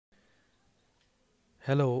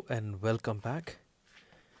Hello and welcome back.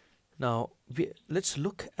 Now let's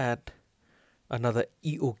look at another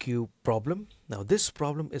EOQ problem. Now this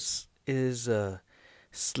problem is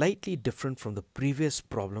slightly different from the previous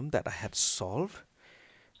problem that I had solved,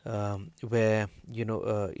 where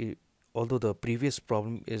although the previous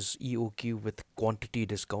problem is EOQ with quantity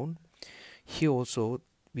discount, here also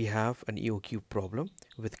we have an EOQ problem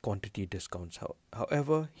with quantity discounts.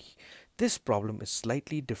 However, this problem is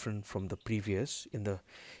slightly different from the previous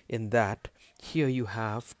in that here you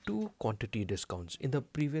have two quantity discounts. In the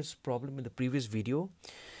previous problem, in the previous video,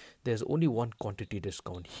 there's only one quantity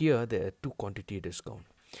discount. Here there are two quantity discount.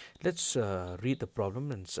 Let's read the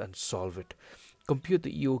problem and solve it. Compute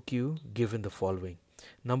the EOQ given the following: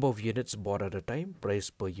 number of units bought at a time,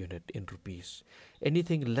 price per unit in rupees.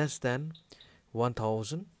 Anything less than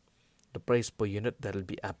 1000, the price per unit that will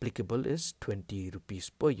be applicable is 20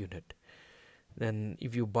 rupees per unit. Then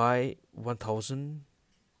if you buy 1000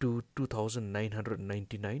 to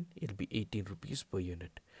 2999, it'll be 18 rupees per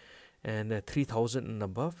unit, and 3000 and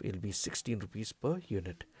above, it'll be 16 rupees per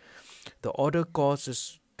unit. The order cost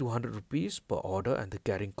is 200 rupees per order, and the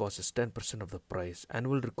carrying cost is 10% of the price.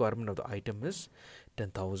 Annual requirement of the item is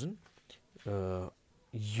 10,000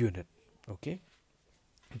 unit. Okay,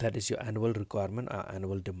 that is your annual requirement or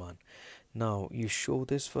annual demand. Now you show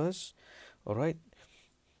this first. All right,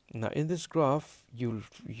 now in this graph you'll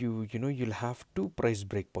have two price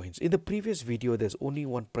breakpoints. In the previous video there's only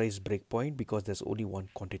one price breakpoint because there's only one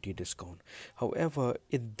quantity discount. However,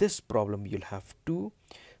 in this problem you'll have two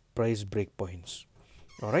price breakpoints.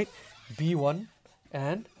 All right, B1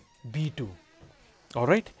 and B2. All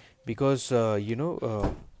right, because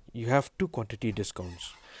you have two quantity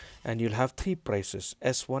discounts and you'll have three prices: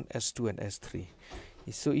 S1, S2 and S3.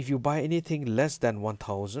 So if you buy anything less than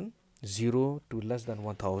 1000, 0 to less than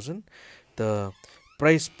 1000, the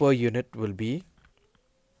price per unit will be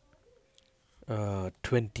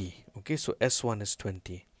 20. Okay, so S1 is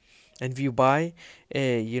 20. And if you buy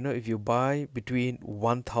if you buy between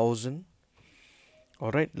 1000,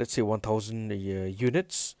 all right, let's say 1000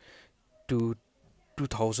 units to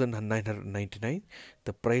 2999,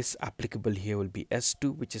 the price applicable here will be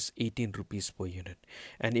S2, which is 18 rupees per unit.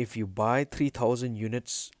 And if you buy 3000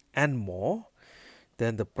 units and more,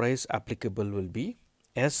 then the price applicable will be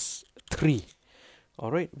S3, all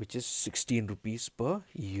right, which is 16 rupees per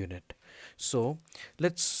unit. So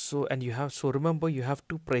remember you have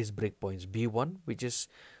two price breakpoints: B1, which is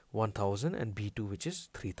 1000, and B2, which is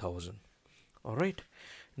 3000. All right,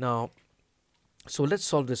 now so let's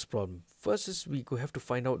solve this problem. First is we have to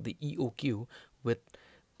find out the EOQ with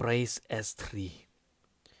price S3.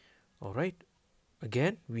 All right,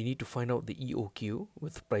 again we need to find out the EOQ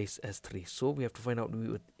with price S3. So we have to find out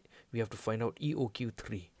EOQ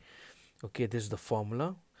 3. Okay, this is the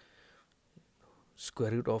formula: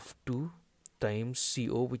 square root of 2 times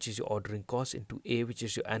CO, which is your ordering cost, into A, which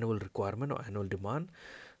is your annual requirement or annual demand,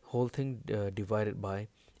 whole thing divided by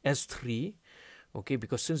S3. Okay,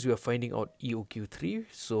 because since we are finding out EOQ 3,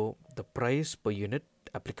 so the price per unit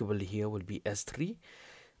applicable here will be S3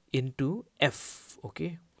 into F,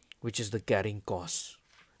 okay, which is the carrying cost,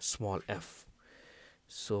 small f.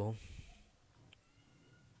 So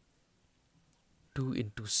 2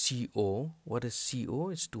 into CO, what is CO?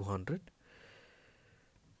 It's 200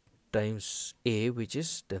 times A, which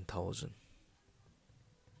is 10,000,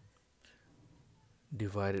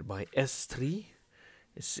 divided by S3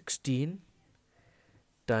 is 16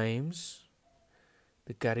 times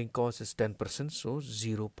the carrying cost is 10%, so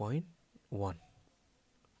 0.1.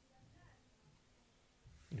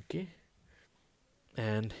 Okay,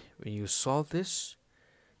 and when you solve this,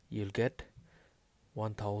 you'll get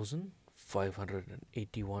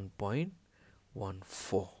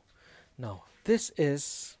 1581.14. now this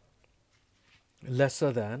is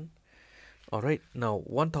lesser than, all right, now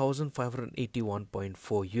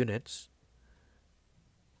 1581.4 units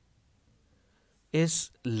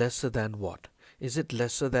is lesser than what? Is it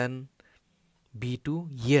lesser than B2?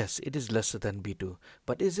 Yes, it is lesser than B2.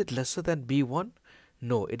 But is it lesser than B1?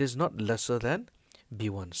 No, it is not lesser than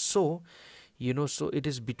B1. So, so it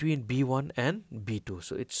is between B1 and B2.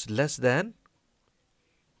 So it's less than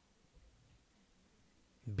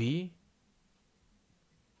B2.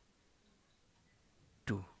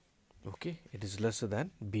 Okay, it is lesser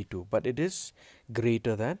than B2, but it is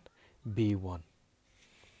greater than B1.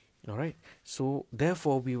 All right, so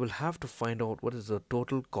therefore we will have to find out what is the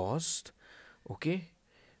total cost, okay,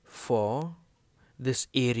 for this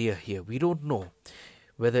area here. We don't know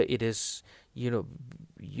whether it is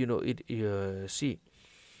see,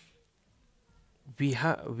 we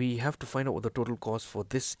have to find out what the total cost for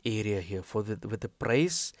this area here, for with the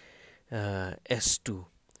price S2.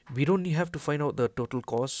 We don't have to find out the total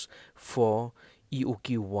cost for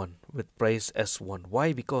EOQ1 with price S1.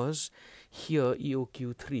 Why? Because here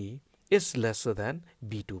EOQ3 is lesser than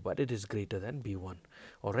B2, but it is greater than B1.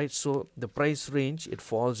 Alright, so the price range, it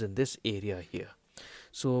falls in this area here.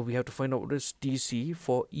 So we have to find out what is TC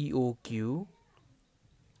for EOQ2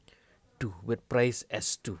 with price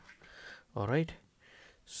S2. Alright,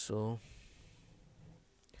 so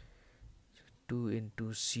 2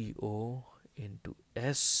 into CO into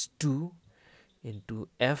S2 into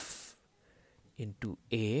F into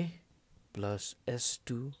A plus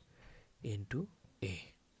S2 into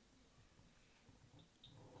A.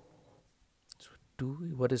 So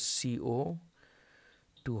 2, what is CO?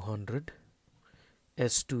 200.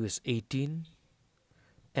 S2 is 18.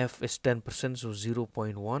 F is 10%, so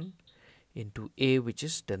 0.1 into A, which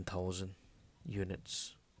is 10,000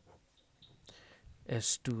 units.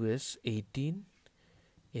 S2 is 18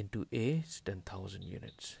 into A is 10,000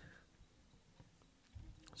 units.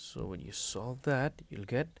 So when you solve that, you'll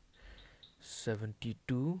get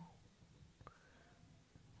 72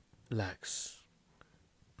 lakhs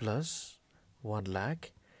plus 1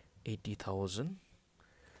 lakh 80,000.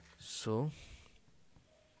 So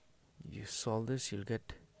you solve this, you'll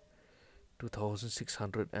get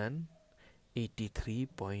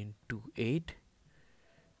 2,683.28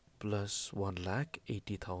 plus 1 lakh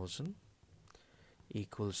 80,000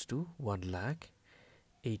 equals to 1 lakh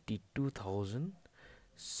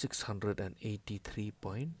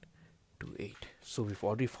 82,683.28. So we've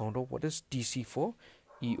already found out what is TC for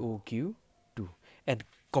EOQ2, and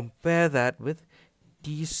compare that with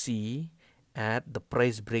TC at the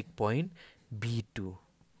price break point B2.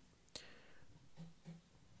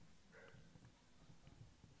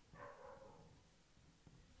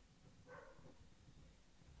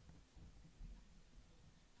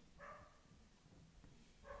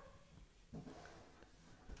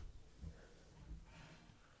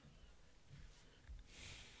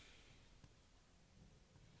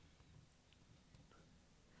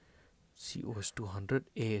 CO is 200,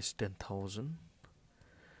 A is 10,000.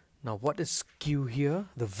 Now what is Q here?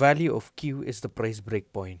 The value of Q is the price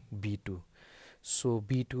break point B2. So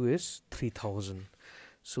B2 is 3,000.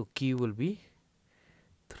 So Q will be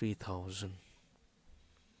 3,000.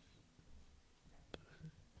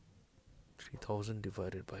 3,000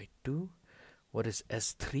 divided by 2. What is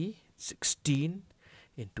S3? 16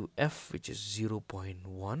 into F, which is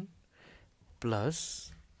 0.1,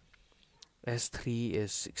 plus S3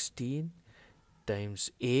 is 16 times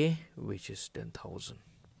A, which is 10,000.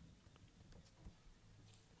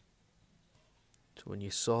 So when you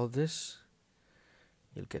solve this,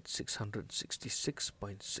 you'll get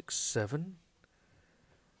 666.67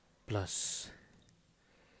 plus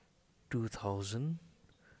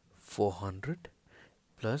 2,400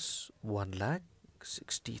 plus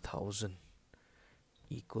 1,60,000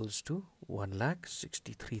 equals to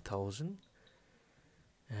 1,63,000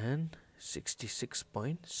 and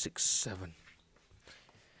 66.67.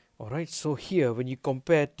 Alright, so here when you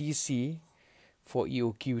compare TC for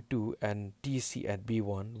EOQ2 and TC at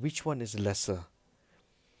B1, which one is lesser?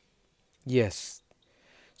 Yes,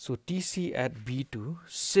 so TC at B2,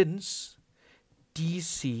 since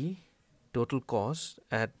TC total cost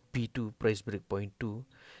at B2 price break point 2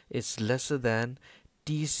 is lesser than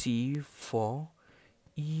TC for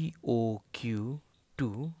EOQ2,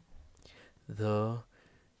 the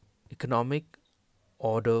economic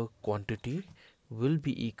order quantity will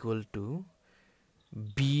be equal to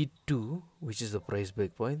B2, which is the price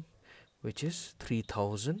break point, which is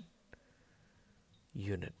 3,000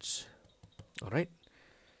 units. Alright,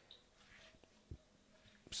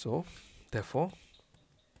 so therefore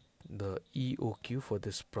the EOQ for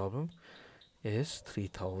this problem is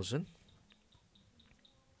 3,000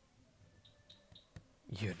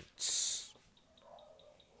 units.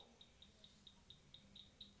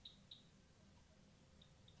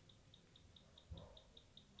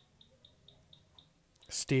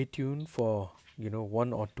 Stay tuned for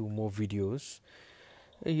one or two more videos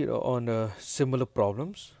on similar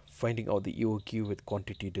problems, finding out the EOQ with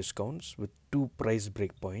quantity discounts with 2 price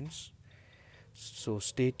breakpoints. So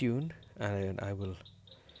stay tuned, and I will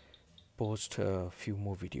post a few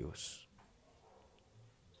more videos.